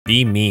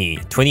Be me,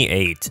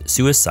 28,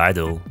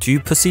 suicidal, too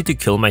pussy to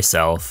kill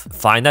myself,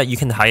 find out you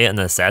can hire an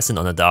assassin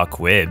on the dark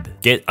web,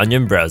 get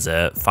onion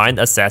browser, find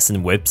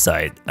assassin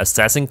website,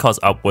 assassin costs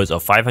upwards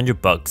of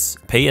 500 bucks,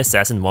 pay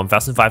assassin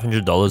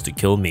 $1,500 to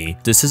kill me,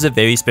 this is a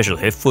very special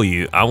hit for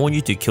you, I want you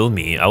to kill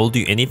me, I will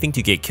do anything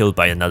to get killed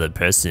by another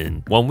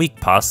person. 1 week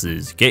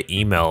passes, get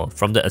email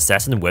from the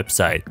assassin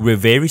website, we're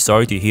very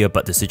sorry to hear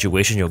about the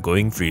situation you're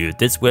going through,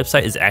 this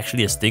website is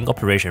actually a sting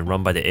operation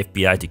run by the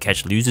FBI to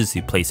catch losers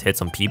who place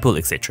hits on people,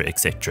 etc,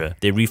 etc.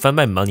 They refund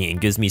my money and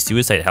gives me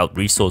suicide help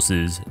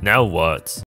resources. Now what?